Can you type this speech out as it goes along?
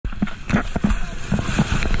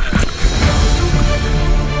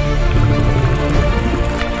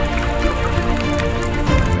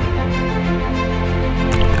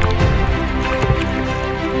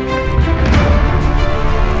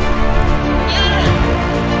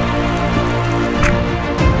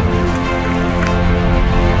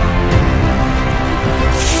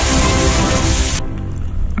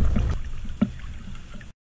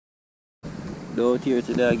out here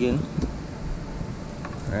today again.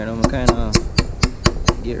 Right now I'm kinda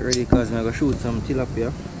get ready because I'm gonna shoot some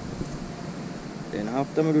tilapia. Then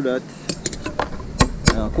after I do that,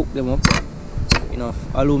 I'll cook them up in enough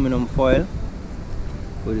aluminum foil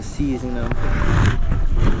with the seasoning.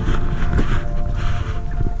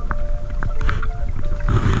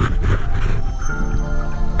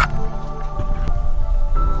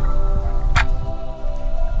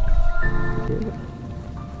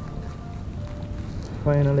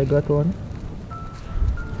 Finally got one.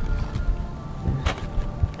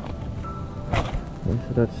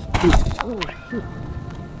 So that's two. Oh shit.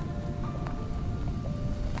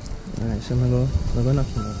 Alright, so I'm gonna knock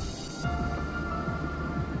him out.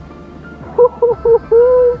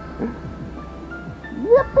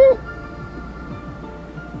 Yippee!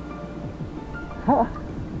 Ha!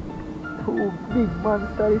 Two big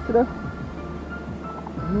monsters today.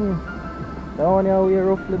 That one here weigh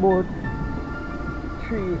roughly about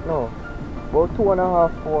about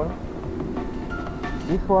 2.5 pounds.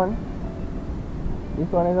 This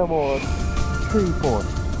one is about 3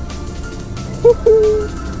 pounds.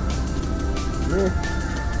 Yes.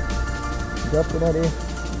 Dropping at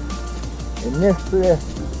the nest there.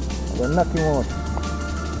 I'm gonna knock him out.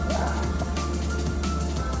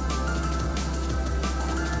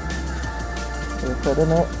 So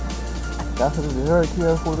then I have to be very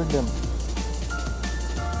careful with them.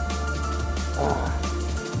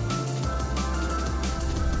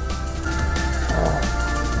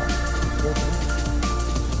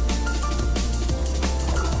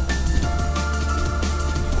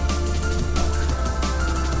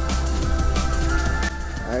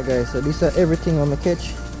 Alright guys, so these are everything on my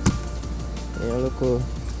catch. Yeah, look,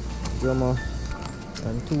 drummer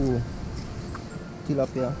and 2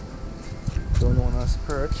 tilapia, so known as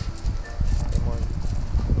perch.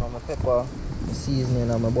 My pepper, my seasoning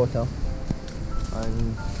and my butter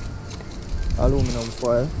and aluminum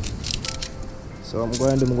foil. So I'm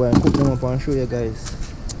going to cook them up and show you guys.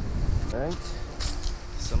 Right,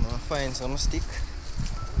 so I'm going to find some stick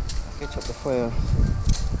and catch up the fire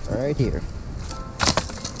right here.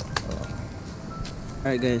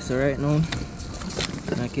 Alright guys, so right now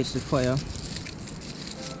I catch the fire,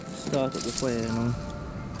 start up the fire, you know.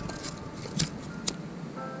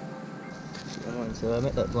 So I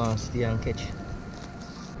make that go and stay and catch.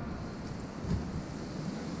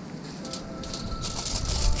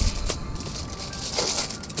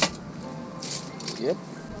 Yep,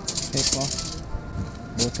 pepper,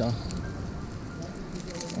 butter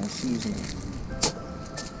and seasoning.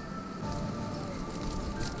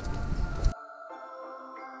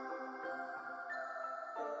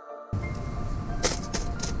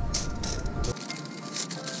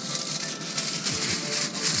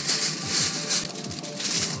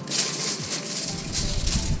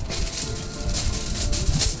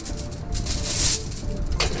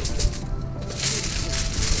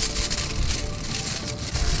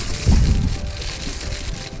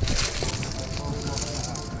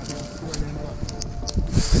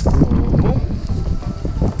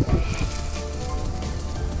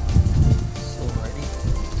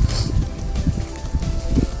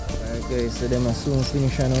 So them are soon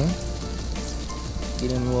finish now. Give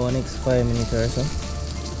them about next 5 minutes or so.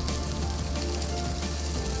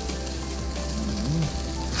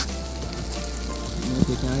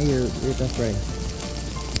 You can hear it fry.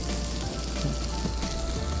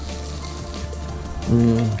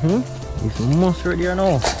 It's almost ready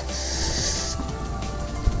now.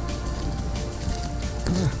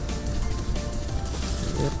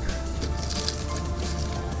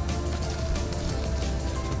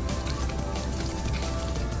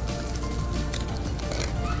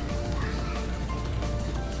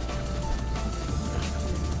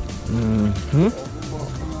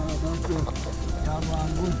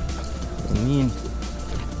 I mean,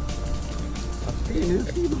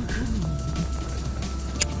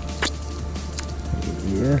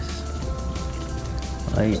 yes,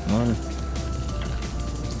 right man.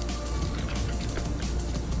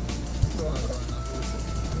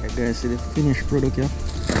 Alright guys, see the finished product here.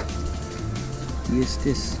 Yes,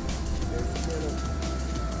 this.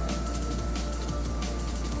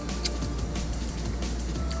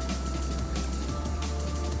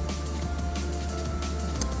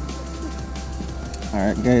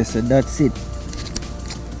 Alright guys, so that's it.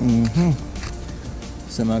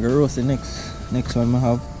 So I'm gonna roast the next one I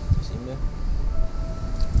have.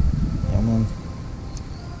 Yeah man.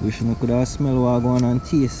 Wish I could have smell what I go on and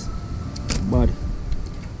taste. But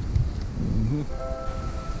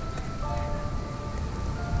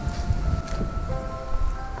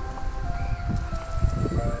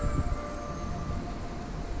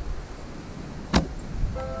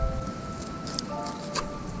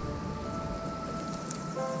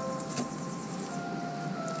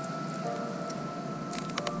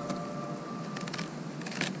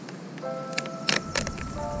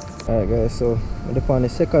Alright guys, so I'm upon the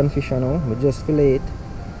second fish now. I just fillet it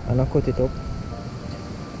and I cut it up.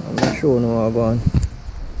 I'm not sure now how I'm going.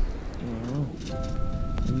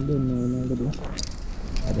 I'm done now.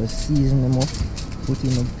 I just season them up, put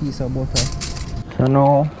in a piece of butter. So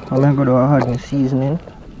now all I'm going to do is add my seasoning.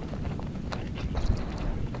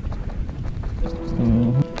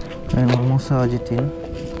 And I'll massage it in.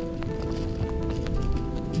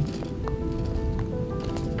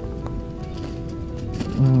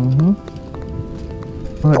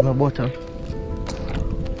 Add my butter.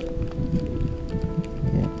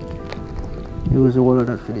 Yeah. Use all of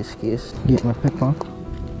that for this case. Get my pepper.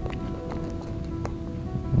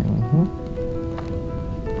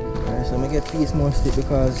 Alright, so I'm gonna get piece more stick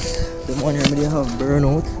because the money I already have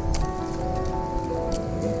burnout.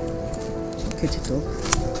 Catch it up.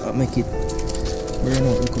 I'll make it burn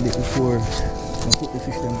out a little bit before I put the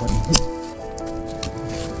fish down on it.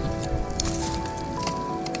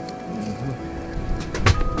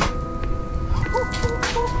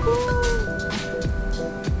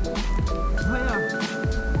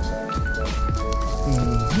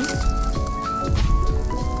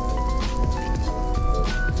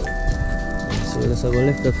 So let's have a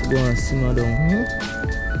left that to go and simmer down.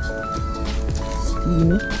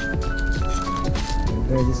 Steamy.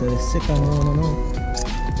 Guys, this is the second one now.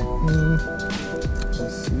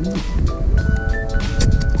 Sweet.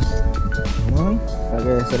 Come on.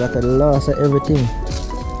 Okay, so that's the last of everything.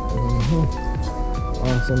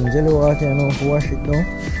 Some jelly water now to wash it down.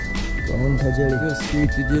 So I'm going jelly. Just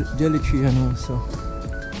straight to jelly tree now, so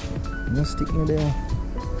just stick me there.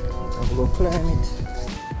 I'm going to climb it.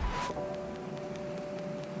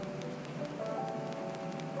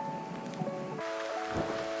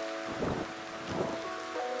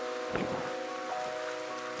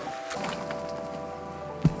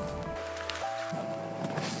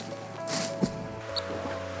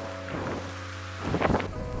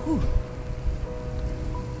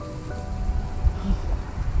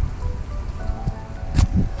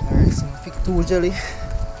 Alright, so I pick two jelly.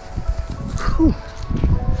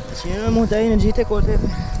 So you know the amount of energy you take out every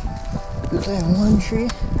time. 1 tree.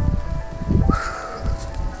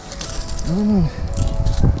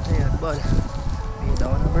 Tired bud. Be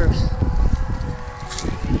down a burst.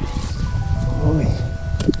 Boy.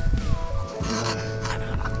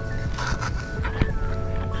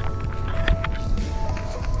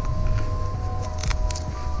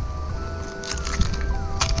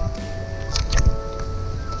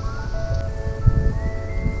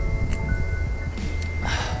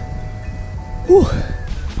 Whew.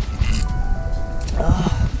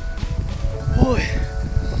 Boy.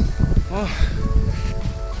 Oh.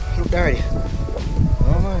 Look dirty.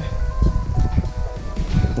 Oh my.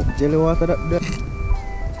 Jelly water up there.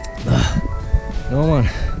 No man.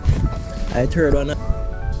 I third one.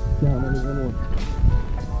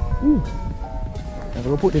 I'm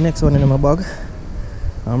gonna put the next one in my bag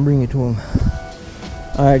and bring it home.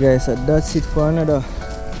 Alright guys, so that's it for another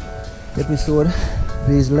episode.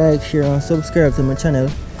 Please like, share and subscribe to my channel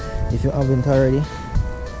if you haven't already.